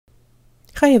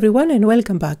Hi everyone and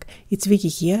welcome back. It's Vicky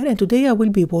here and today I will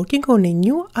be working on a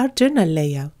new art journal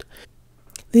layout.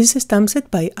 This is a stamp set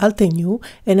by Altenew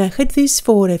and I had this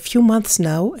for a few months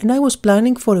now and I was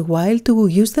planning for a while to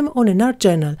use them on an art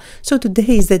journal, so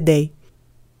today is the day.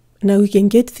 Now you can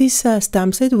get this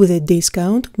stamp set with a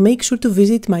discount. Make sure to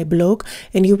visit my blog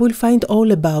and you will find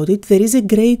all about it. There is a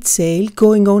great sale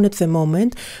going on at the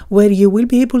moment where you will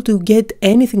be able to get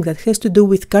anything that has to do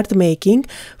with card making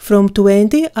from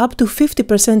 20 up to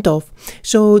 50% off.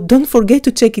 So don't forget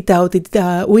to check it out. It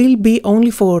will be only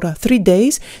for 3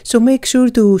 days, so make sure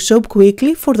to shop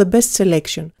quickly for the best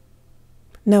selection.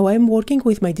 Now I'm working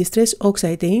with my Distress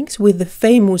Oxide inks with the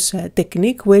famous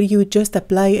technique where you just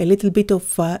apply a little bit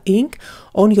of ink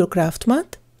on your craft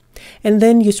mat and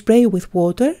then you spray with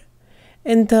water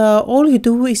and all you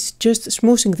do is just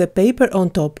smoothing the paper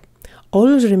on top.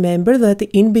 Always remember that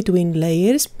in between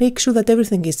layers make sure that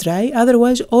everything is dry,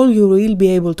 otherwise all you will be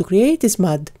able to create is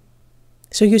mud.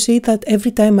 So you see that every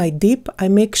time I dip I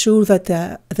make sure that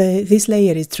this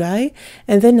layer is dry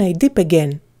and then I dip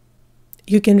again.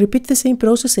 You can repeat the same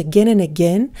process again and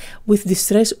again with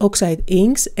Distress Oxide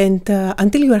inks and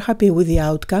until you are happy with the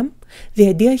outcome. The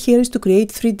idea here is to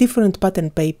create 3 different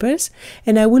pattern papers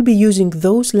and I will be using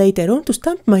those later on to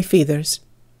stamp my feathers.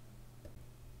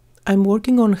 I'm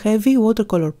working on heavy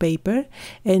watercolor paper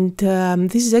and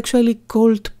this is actually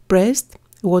cold pressed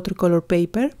watercolor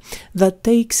paper that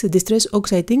takes Distress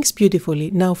Oxide inks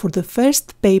beautifully. Now for the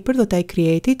first paper that I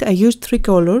created I used 3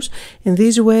 colors and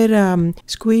these were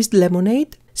squeezed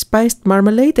lemonade, spiced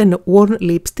marmalade and worn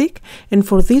lipstick, and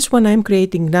for this one I'm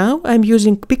creating now I'm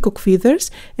using peacock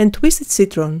feathers and twisted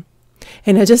citron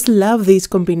and I just love this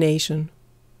combination.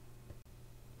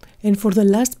 And for the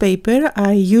last paper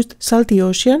I used Salty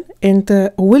Ocean and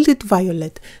Wilted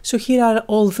Violet. So here are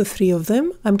all the 3 of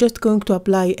them. I'm just going to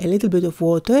apply a little bit of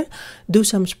water, do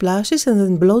some splashes and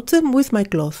then blot them with my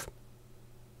cloth.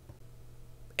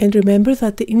 And remember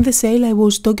that in the sale I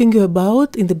was talking you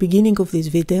about in the beginning of this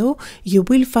video, you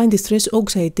will find Distress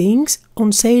Oxide inks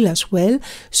on sale as well,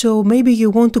 so maybe you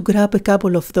want to grab a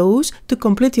couple of those to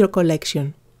complete your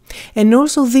collection. And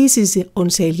also this is on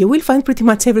sale. You will find pretty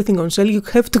much everything on sale. You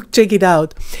have to check it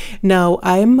out. Now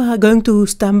I'm going to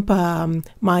stamp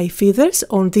my feathers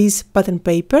on these pattern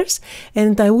papers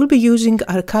and I will be using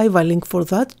archival ink for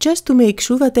that just to make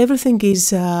sure that everything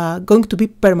is going to be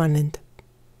permanent.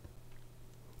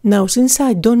 Now since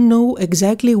I don't know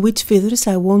exactly which feathers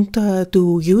I want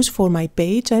to use for my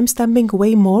page, I'm stamping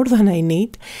way more than I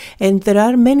need and there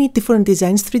are many different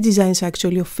designs, 3 designs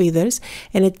actually of feathers,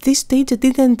 and at this stage I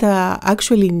didn't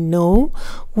actually know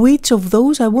which of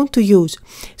those I want to use.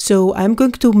 So I'm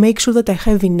going to make sure that I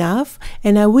have enough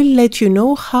and I will let you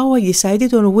know how I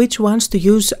decided on which ones to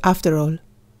use after all.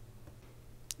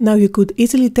 Now you could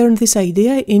easily turn this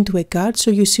idea into a card,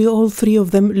 so you see all 3 of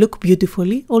them look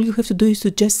beautifully. All you have to do is to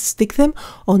just stick them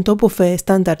on top of a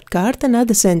standard card and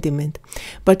add a sentiment.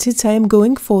 But since I am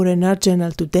going for an art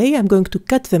journal today, I'm going to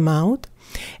cut them out.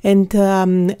 And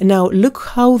now look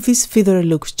how this feather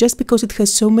looks. Just because it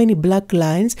has so many black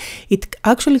lines, it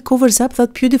actually covers up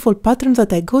that beautiful pattern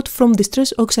that I got from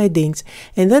Distress Oxide inks.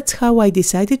 And that's how I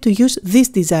decided to use this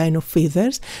design of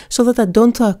feathers, so that I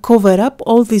don't cover up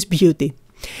all this beauty.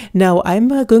 Now I'm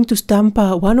going to stamp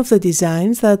one of the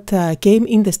designs that came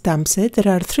in the stamp set.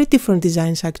 There are 3 different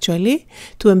designs actually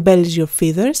to embellish your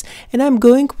feathers and I'm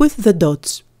going with the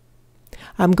dots.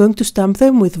 I'm going to stamp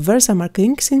them with Versamark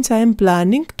ink since I am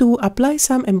planning to apply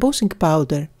some embossing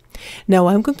powder. Now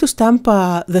I'm going to stamp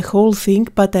the whole thing,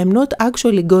 but I'm not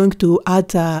actually going to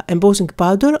add embossing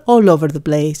powder all over the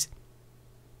place.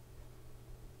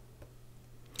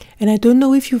 And I don't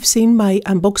know if you've seen my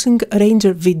unboxing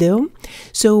Ranger video,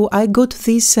 so I got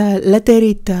these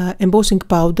lettered embossing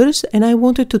powders and I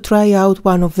wanted to try out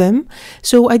one of them.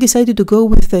 So I decided to go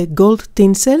with the gold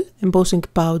tinsel embossing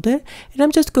powder and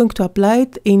I'm just going to apply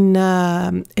it in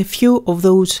a few of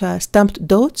those stamped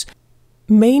dots,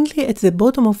 mainly at the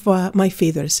bottom of my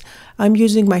feathers. I'm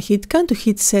using my heat gun to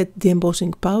heat set the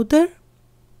embossing powder.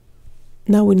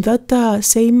 Now in that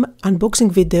same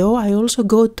unboxing video I also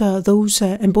got those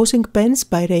embossing pens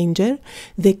by Ranger.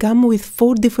 They come with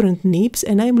 4 different nibs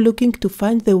and I'm looking to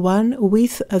find the one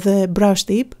with the brush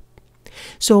tip.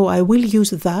 So I will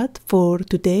use that for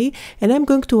today and I'm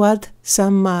going to add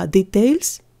some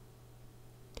details.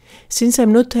 Since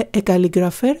I'm not a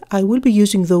calligrapher, I will be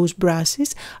using those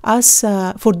brushes as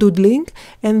for doodling,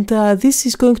 and this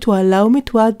is going to allow me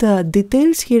to add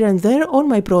details here and there on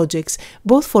my projects,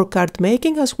 both for card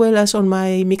making as well as on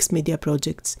my mixed media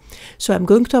projects. So I'm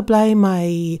going to apply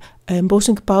my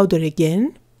embossing powder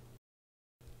again.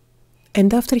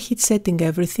 And after heat setting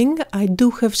everything, I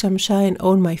do have some shine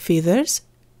on my feathers.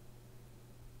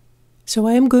 So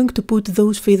I am going to put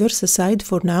those feathers aside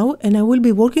for now, and I will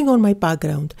be working on my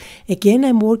background. Again,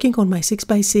 I'm working on my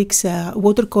 6x6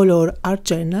 watercolor art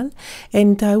journal,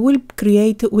 and I will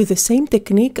create with the same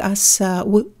technique as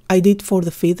I did for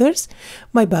the feathers,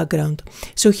 my background.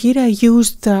 So here I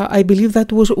used, I believe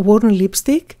that was worn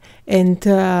lipstick and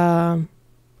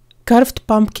carved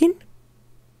pumpkin.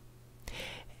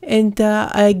 And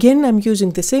again, I'm using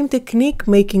the same technique,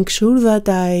 making sure that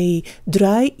I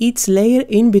dry each layer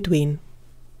in between.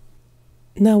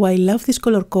 Now I love this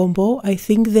color combo. I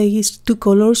think these two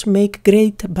colors make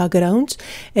great backgrounds,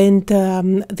 and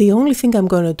the only thing I'm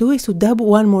gonna do is to dab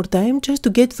one more time just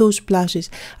to get those splashes.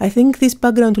 I think this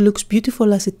background looks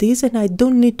beautiful as it is, and I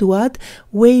don't need to add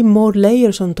way more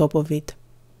layers on top of it.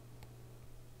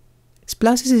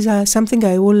 Splashes is something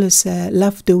I always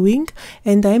love doing,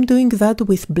 and I am doing that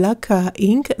with black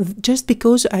ink just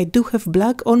because I do have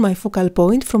black on my focal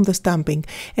point from the stamping,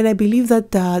 and I believe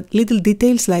that little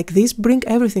details like this bring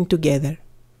everything together.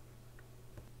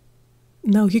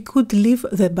 Now you could leave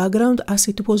the background as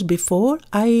it was before.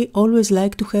 I always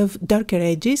like to have darker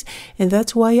edges, and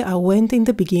that's why I went in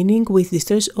the beginning with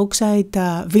Distress Oxide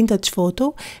vintage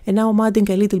photo, and now I'm adding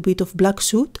a little bit of black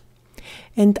soot.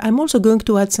 And I'm also going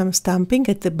to add some stamping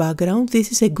at the background.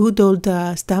 This is a good old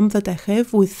stamp that I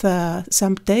have with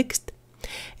some text.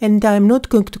 And I'm not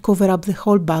going to cover up the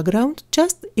whole background,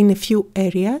 just in a few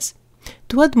areas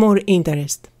to add more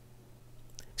interest.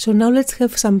 So now let's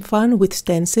have some fun with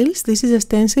stencils. This is a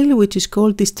stencil which is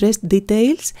called Distressed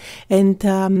Details,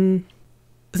 and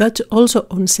that's also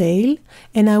on sale,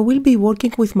 and I will be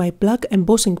working with my black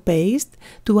embossing paste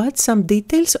to add some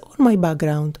details on my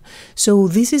background. So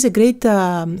this is a great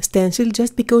stencil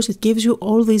just because it gives you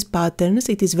all these patterns.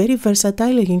 It is very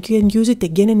versatile and you can use it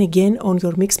again and again on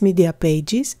your mixed media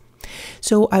pages.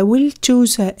 So I will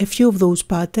choose a few of those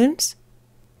patterns,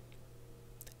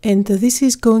 and this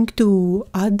is going to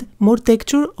add more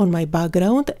texture on my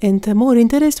background and more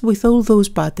interest with all those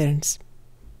patterns.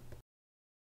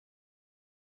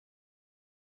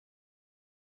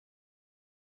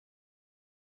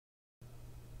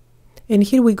 And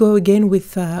here we go again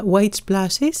with white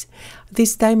splashes.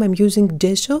 This time I'm using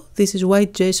gesso. This is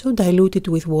white gesso diluted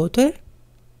with water.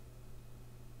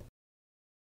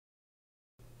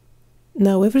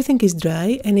 Now everything is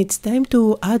dry and it's time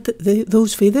to add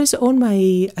those feathers on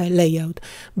my layout.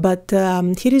 But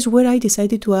here is where I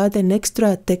decided to add an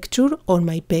extra texture on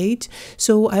my page.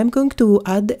 So I'm going to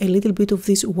add a little bit of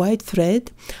this white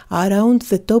thread around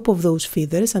the top of those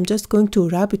feathers. I'm just going to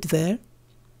wrap it there.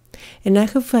 And I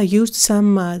have used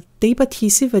some tape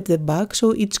adhesive at the back,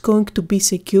 so it's going to be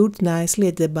secured nicely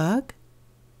at the back.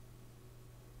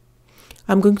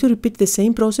 I'm going to repeat the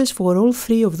same process for all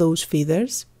three of those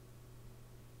feathers,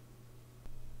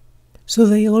 so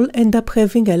they all end up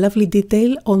having a lovely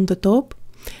detail on the top.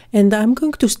 And I'm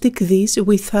going to stick this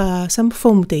with some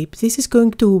foam tape. This is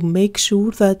going to make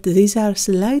sure that these are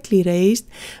slightly raised,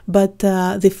 but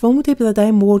the foam tape that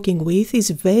I'm working with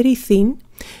is very thin,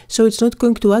 so it's not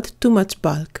going to add too much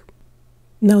bulk.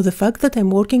 Now the fact that I'm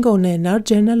working on an art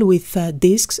journal with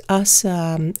discs as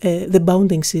the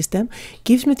bounding system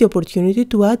gives me the opportunity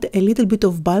to add a little bit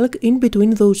of bulk in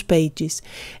between those pages.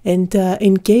 And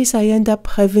in case I end up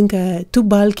having too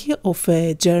bulky of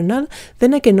a journal,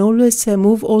 then I can always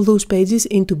move all those pages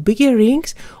into bigger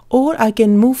rings, or I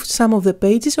can move some of the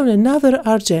pages on another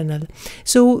art journal.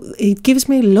 So it gives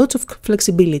me lots of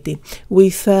flexibility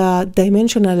with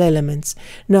dimensional elements.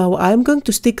 Now I'm going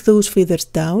to stick those feathers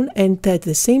down, and at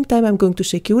the same time I'm going to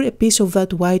secure a piece of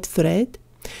that white thread.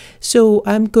 So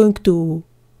I'm going to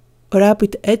wrap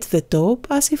it at the top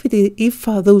as if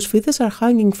those feathers are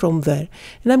hanging from there.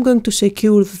 And I'm going to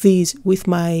secure these with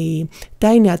my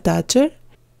tiny attacher.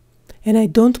 And I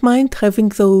don't mind having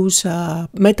those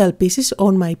metal pieces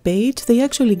on my page. They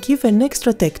actually give an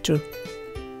extra texture.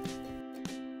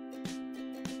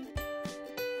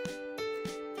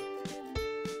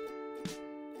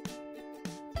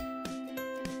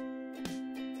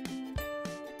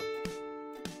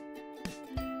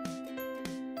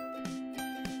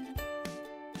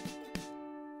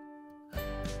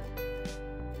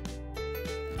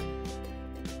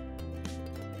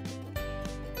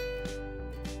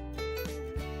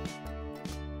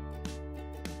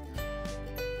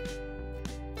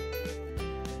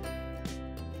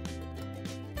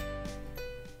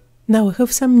 Now I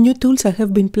have some new tools I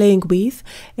have been playing with,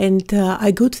 and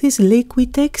I got these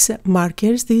Liquitex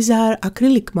markers. These are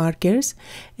acrylic markers,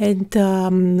 and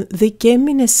they came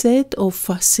in a set of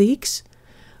 6.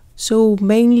 So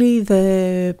mainly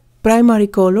the primary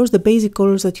colors, the basic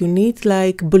colors that you need,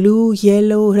 like blue,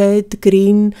 yellow, red,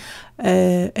 green,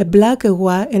 a black,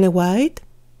 and a white.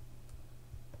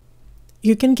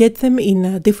 You can get them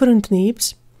in different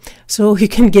nibs. So you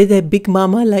can get a big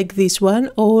mama like this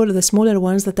one or the smaller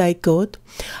ones that I got.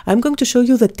 I'm going to show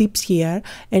you the tips here,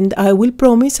 and I will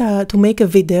promise to make a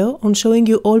video on showing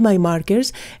you all my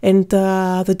markers and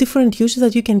the different uses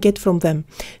that you can get from them.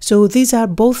 So these are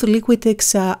both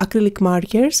Liquitex acrylic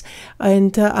markers,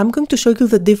 and I'm going to show you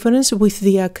the difference with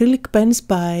the acrylic pens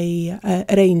by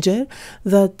Ranger,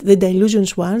 that the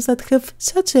Dilutions ones that have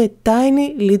such a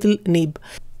tiny little nib.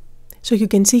 So you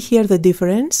can see here the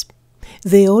difference.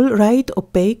 They all write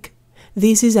opaque.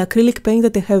 This is acrylic paint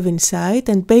that I have inside,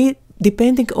 and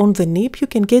depending on the nib you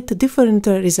can get different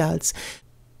results.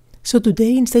 So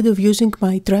today, instead of using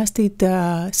my trusted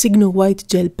Signo white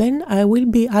gel pen, I will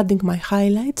be adding my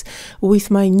highlights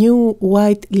with my new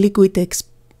white Liquitex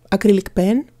acrylic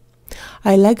pen.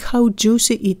 I like how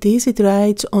juicy it is. It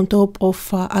writes on top of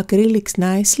acrylics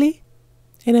nicely,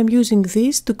 and I'm using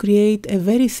this to create a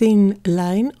very thin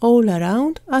line all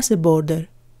around as a border.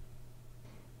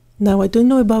 Now, I don't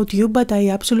know about you, but I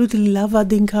absolutely love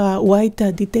adding white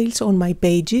details on my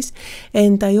pages,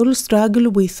 and I always struggle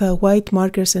with white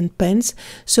markers and pens,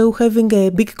 so having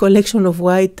a big collection of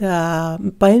white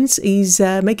pens is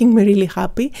making me really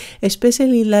happy,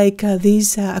 especially like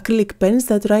these acrylic pens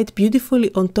that write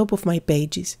beautifully on top of my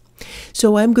pages.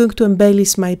 So I'm going to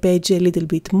embellish my page a little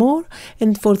bit more,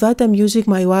 and for that I'm using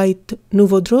my white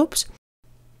Nuvo drops.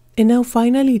 And now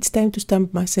finally it's time to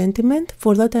stamp my sentiment.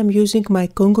 For that I'm using my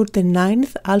Concord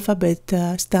 9th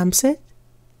alphabet stamp set.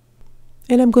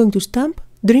 And I'm going to stamp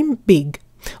Dream Big.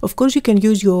 Of course you can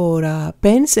use your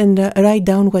pens and write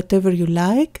down whatever you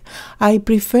like. I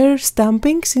prefer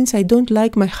stamping since I don't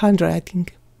like my handwriting.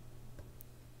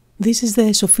 This is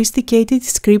the Sophisticated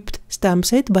Script stamp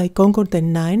set by Concord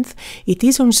 9th. It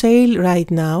is on sale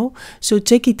right now, so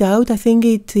check it out. I think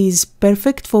it is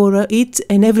perfect for each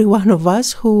and every one of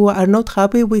us who are not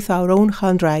happy with our own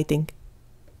handwriting.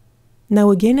 Now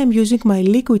again I'm using my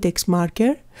Liquitex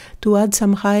marker to add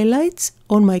some highlights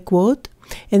on my quote,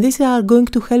 and these are going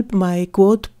to help my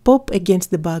quote pop against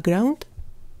the background.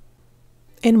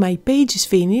 And my page is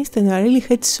finished, and I really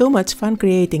had so much fun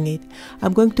creating it.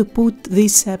 I'm going to put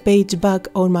this page back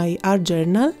on my art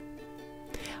journal.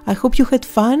 I hope you had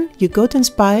fun, you got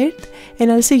inspired,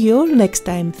 and I'll see you all next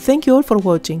time. Thank you all for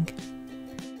watching.